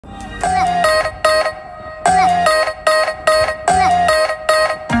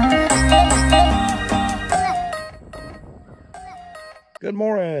Good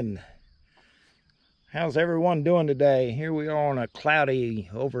morning. How's everyone doing today? Here we are on a cloudy,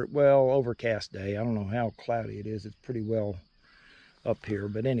 overcast day. I don't know how cloudy it is. It's pretty well up here.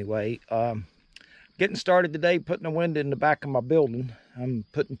 But anyway, getting started today, putting a window in the back of my building. I'm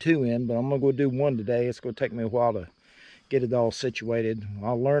putting two in, but I'm going to go do one today. It's going to take me a while to get it all situated.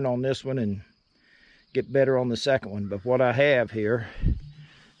 I'll learn on this one and get better on the second one. But what I have here,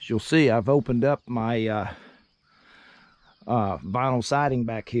 as you'll see, I've opened up my vinyl siding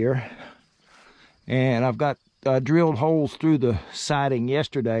back here, and I've got drilled holes through the siding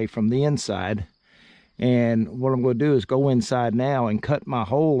yesterday from the inside, and what I'm going to do is go inside now and cut my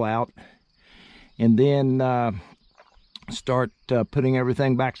hole out, and then start putting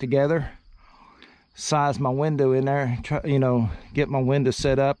everything back together, size my window in there, get my window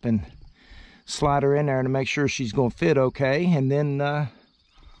set up and slide her in there to make sure she's going to fit okay, and then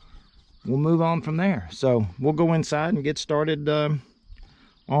we'll move on from there. So we'll go inside and get started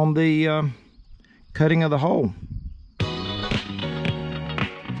on the cutting of the hole.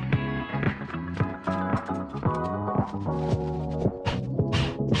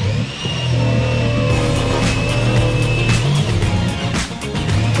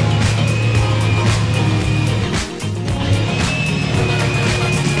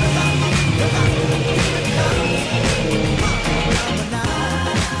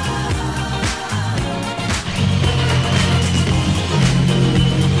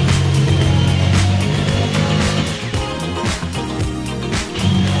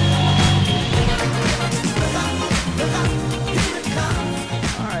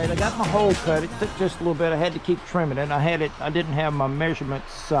 My hole cut. It took just a little bit. I had to keep trimming it. I didn't have my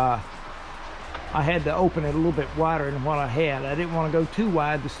measurements. I had to open it a little bit wider than what I had. I didn't want to go too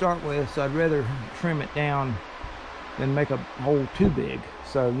wide to start with, so I'd rather trim it down than make a hole too big.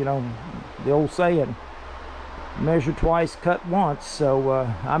 So, you know, the old saying, measure twice, cut once. So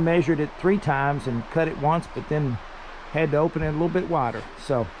I measured it 3 times and cut it once, but then had to open it a little bit wider.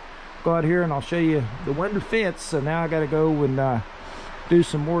 So go out here and I'll show you the window fits. So now I got to go and do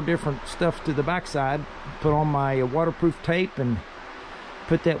some more different stuff to the backside, put on my waterproof tape and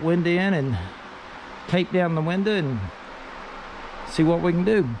put that window in and tape down the window and see what we can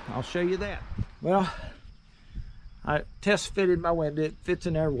do. I'll show you that. Well, I test fitted my window. It fits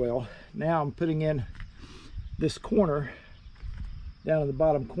in there well. Now I'm putting in this corner down in the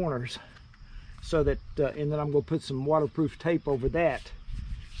bottom corners so that and then I'm going to put some waterproof tape over that,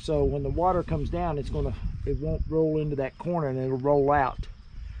 so when the water comes down, it won't roll into that corner and it'll roll out.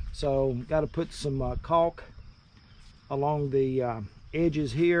 So got to put some caulk along the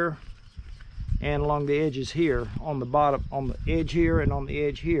edges here and along the edges here, on the bottom, on the edge here and on the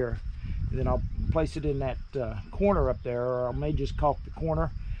edge here. And then I'll place it in that corner up there, or I may just caulk the corner,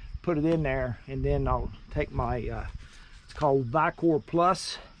 put it in there, and then I'll take my, it's called Vicor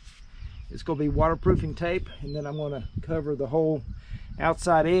Plus. It's going to be waterproofing tape, and then I'm going to cover the whole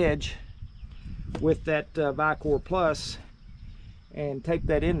outside edge with that Vicor Plus and tape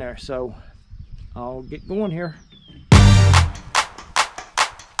that in there. So I'll get going here.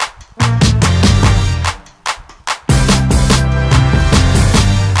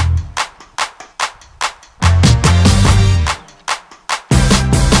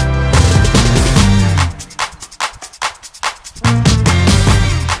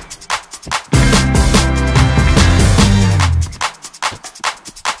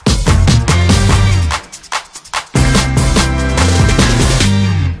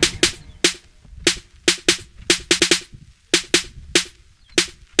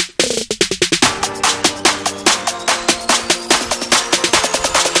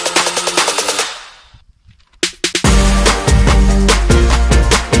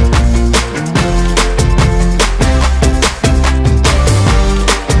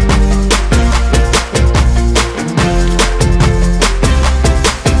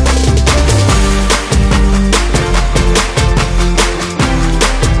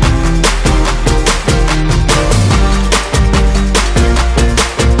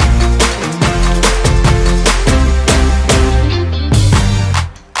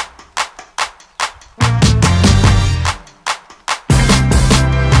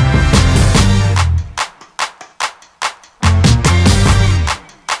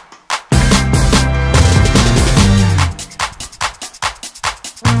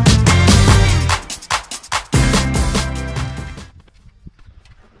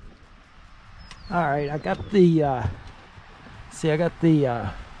 Alright, I got the I got the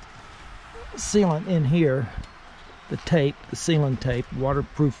sealant in here, the tape, the sealant tape,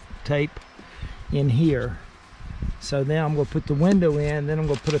 waterproof tape in here. So now I'm going to put the window in, then I'm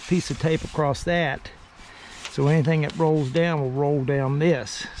going to put a piece of tape across that, So anything that rolls down will roll down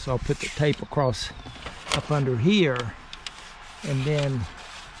this. So I'll put the tape across up under here, and then,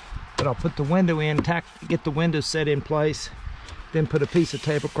 but I'll put the window in, get the window set in place, then put a piece of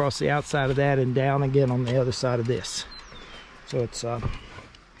tape across the outside of that and down again on the other side of this. So it's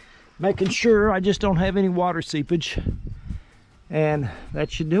making sure I just don't have any water seepage, and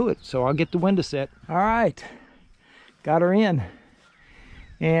that should do it. So I'll get the window set. All right, got her in.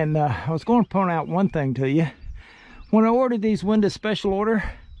 And I was going to point out one thing to you. When I ordered these windows special order,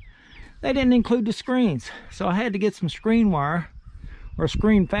 they didn't include the screens. So I had to get some screen wire or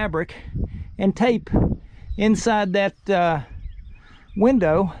screen fabric and tape inside that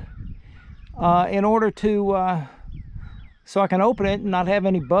window in order to so I can open it and not have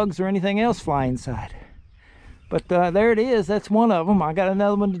any bugs or anything else fly inside. But there it is. That's one of them. I got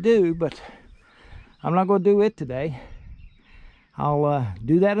another one to do, but I'm not going to do it today. I'll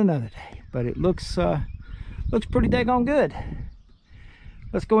do that another day. But it looks pretty daggone good.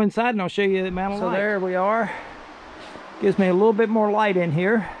 Let's go inside and I'll show you the amount of light. So there we are. Gives me a little bit more light in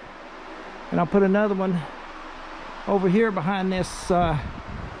here. And I'll put another one over here behind this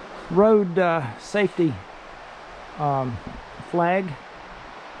road safety flag,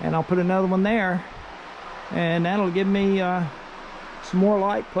 and I'll put another one there, and that'll give me some more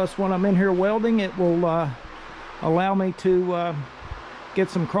light. Plus, when I'm in here welding, it will allow me to get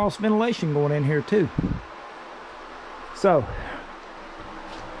some cross ventilation going in here too. So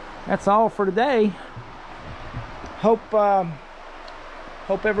that's all for today. Hope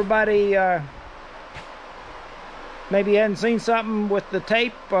everybody maybe hadn't seen something with the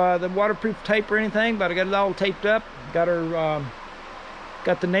tape, the waterproof tape or anything, but I got it all taped up. Got her,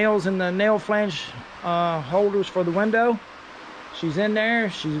 got the nails in the nail flange holders for the window. She's in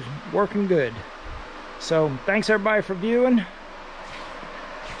there. She's working good. So thanks everybody for viewing.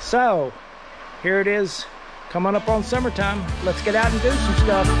 So here it is, coming up on summertime. Let's get out and do some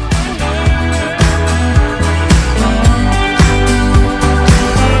stuff.